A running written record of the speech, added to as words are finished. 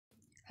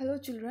Hello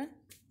children,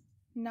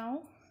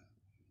 now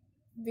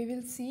we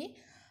will see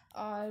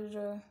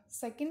our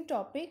second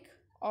topic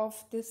of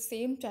this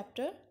same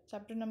chapter,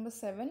 chapter number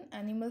 7,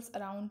 animals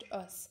around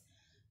us,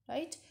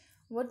 right?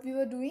 What we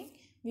were doing?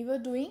 We were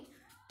doing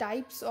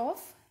types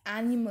of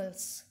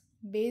animals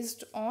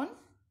based on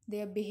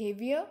their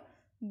behavior,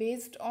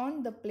 based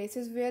on the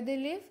places where they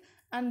live,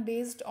 and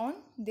based on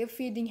their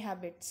feeding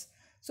habits.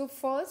 So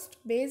first,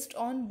 based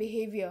on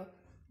behavior,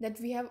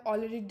 that we have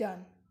already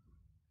done.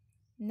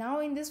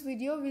 Now in this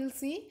video we'll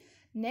see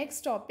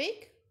next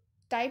topic,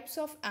 types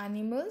of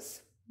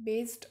animals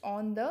based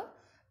on the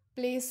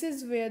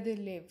places where they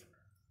live.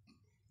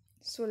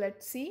 So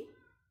let's see.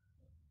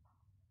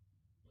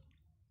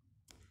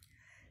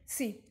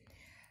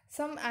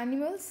 Some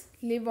animals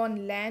live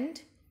on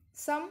land,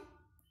 some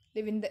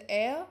live in the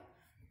air,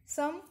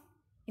 some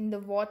in the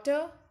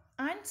water,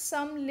 and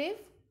some live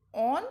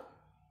on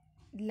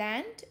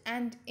land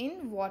and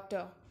in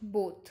water,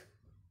 both.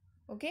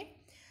 Okay,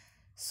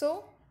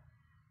 so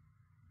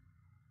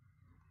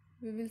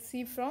we will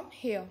see from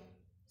here.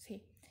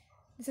 See,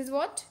 this is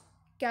what?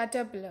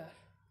 Caterpillar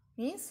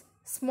means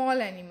small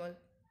animal.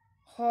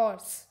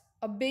 Horse,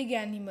 a big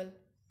animal.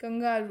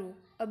 Kangaroo,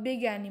 a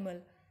big animal.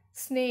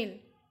 Snail,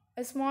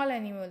 a small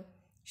animal.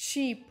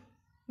 Sheep,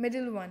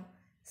 middle one.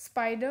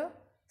 Spider,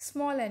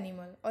 small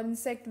animal or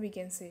insect we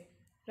can say,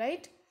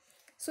 right?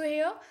 So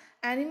here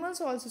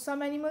animals also,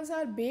 some animals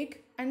are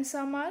big and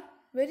some are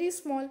very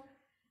small,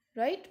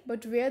 right?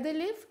 But where they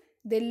live?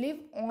 They live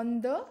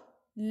on the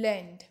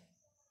land.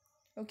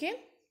 Okay,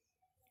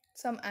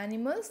 some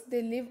animals,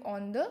 they live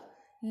on the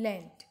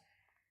land.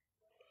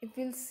 If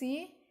we'll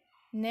see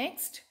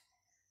next,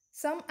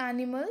 some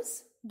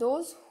animals,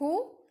 those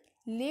who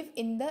live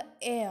in the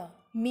air,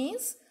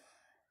 means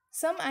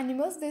some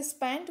animals, they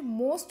spend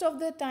most of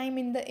the time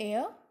in the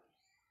air,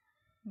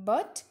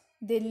 but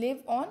they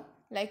live on,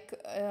 like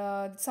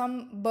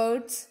some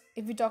birds.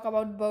 If we talk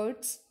about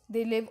birds,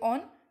 they live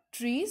on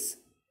trees,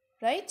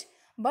 right?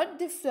 But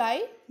they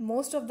fly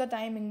most of the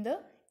time in the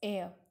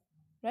air,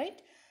 right?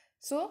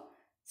 So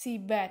see,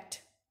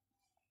 bat,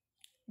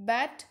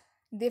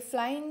 they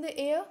fly in the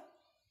air,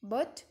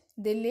 but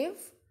they live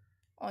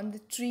on the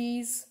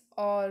trees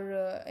or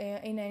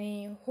in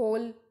any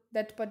hole,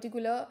 that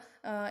particular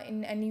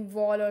in any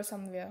wall or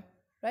somewhere,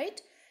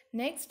 right?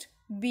 Next,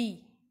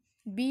 bee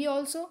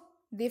also,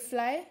 they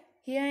fly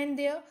here and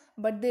there,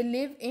 but they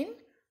live in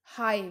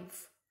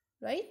hive,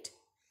 right?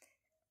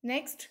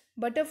 Next,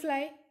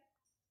 butterfly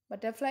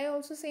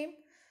also same,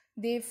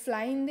 they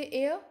fly in the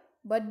air,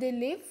 but they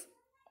live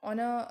on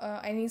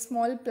any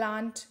small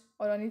plant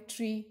or on a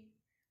tree.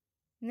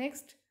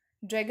 Next,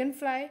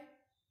 dragonfly,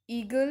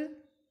 eagle,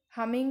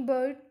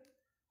 hummingbird,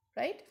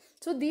 right?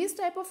 So these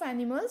type of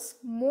animals,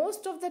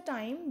 most of the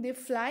time they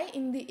fly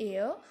in the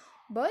air,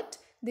 but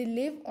they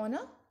live on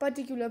a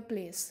particular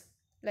place.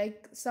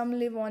 Like some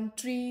live on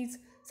trees,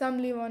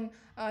 some live on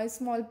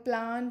small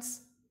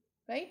plants,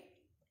 right?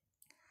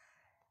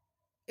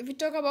 If we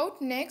talk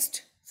about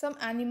next, some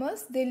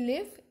animals, they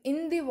live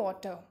in the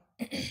water.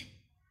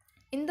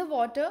 In the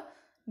water,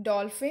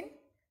 dolphin,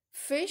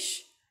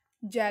 fish,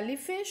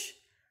 jellyfish,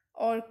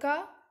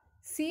 orca,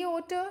 sea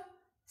otter,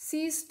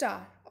 sea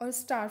star or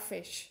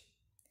starfish.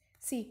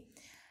 See,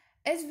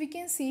 as we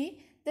can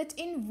see that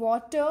in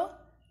water,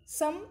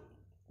 some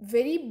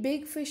very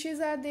big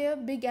fishes are there,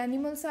 big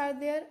animals are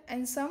there,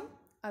 and some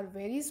are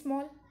very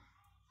small,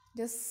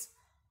 just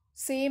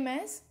same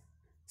as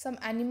some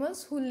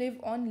animals who live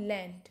on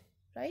land,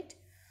 right?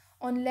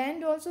 On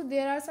land also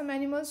there are some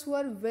animals who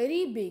are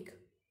very big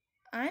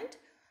and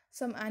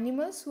some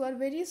animals who are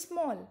very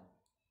small.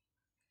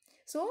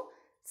 So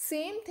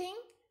same thing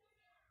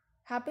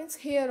happens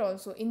here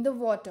also in the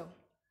water.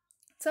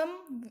 Some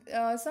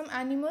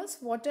animals,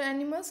 water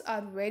animals,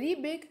 are very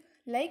big,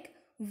 like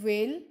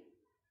whale,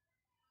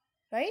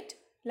 right?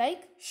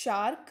 Like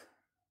shark,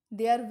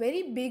 they are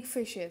very big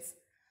fishes.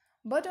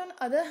 But on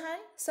other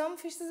hand, some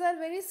fishes are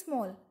very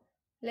small.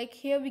 Like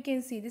here we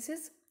can see, this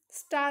is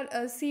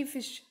sea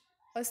fish,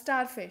 a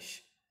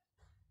starfish,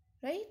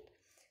 right?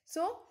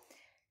 So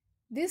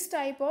this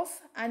type of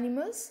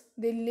animals,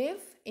 they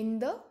live in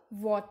the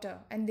water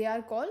and they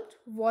are called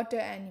water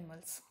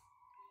animals.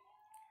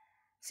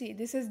 See,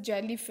 this is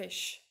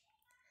jellyfish.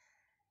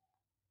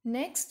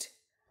 Next,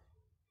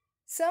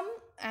 some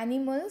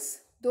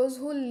animals, those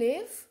who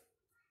live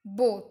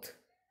both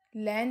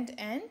land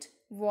and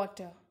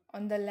water,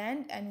 on the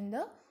land and in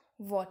the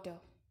water.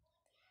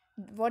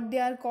 What they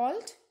are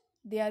called?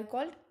 They are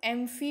called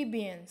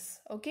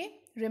amphibians. Okay,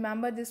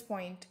 remember this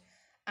point.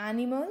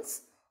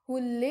 Animals who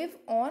live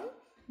on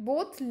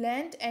both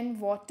land and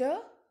water,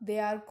 they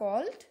are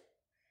called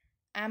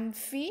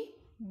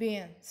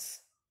amphibians.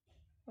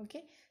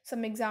 Okay,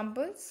 some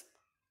examples.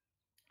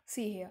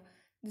 See here,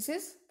 this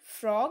is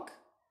frog,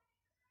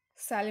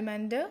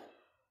 salamander,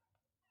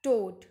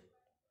 toad.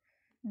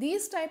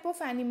 These type of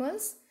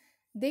animals,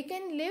 they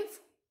can live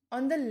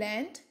on the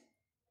land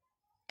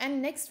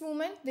and next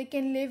moment they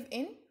can live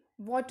in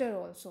water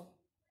also,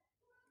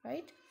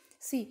 right?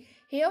 See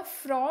here,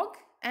 frog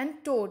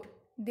and toad,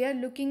 they are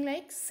looking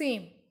like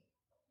same,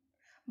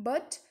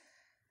 But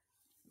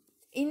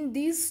in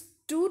these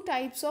two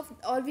types of,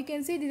 or we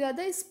can say these are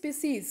the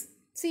species.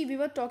 See, we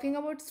were talking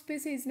about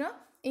species now.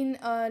 In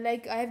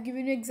like I have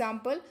given you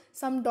example,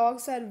 some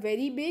dogs are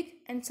very big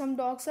and some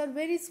dogs are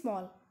very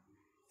small.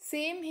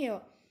 Same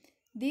here,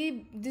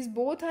 these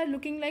both are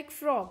looking like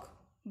frog,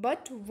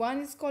 but one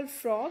is called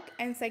frog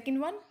and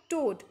second one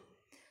toad.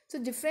 So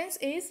difference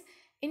is,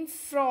 in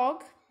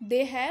frog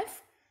they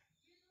have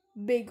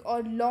big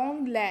or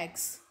long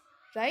legs,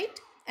 right,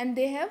 and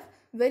they have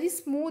very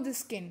smooth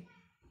skin.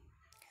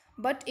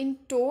 But in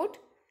toad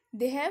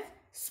they have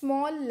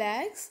small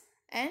legs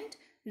and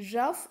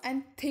rough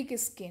and thick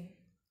skin.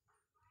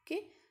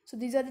 Okay, so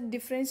these are the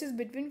differences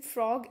between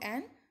frog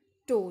and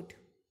toad.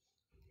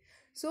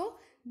 So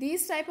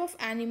these type of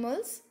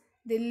animals,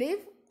 they live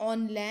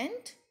on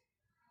land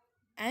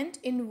and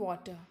in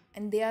water,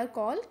 and they are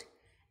called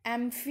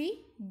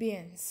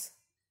amphibians.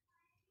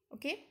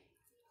 Okay,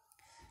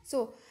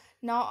 so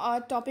now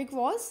our topic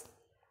was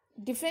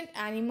different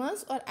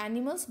animals or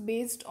animals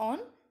based on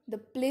the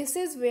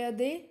places where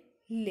they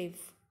live.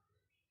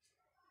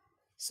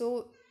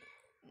 So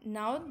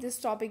now this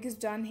topic is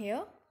done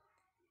here.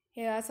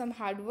 Here are some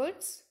hard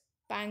words: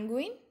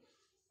 penguin,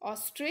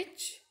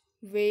 ostrich,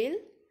 whale,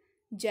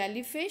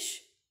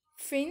 jellyfish,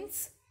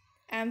 fins,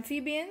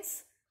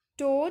 amphibians,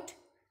 toad,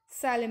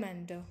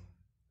 salamander.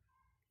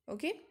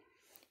 Okay,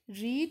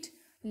 read,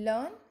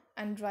 learn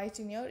and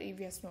write in your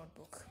EVS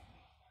notebook.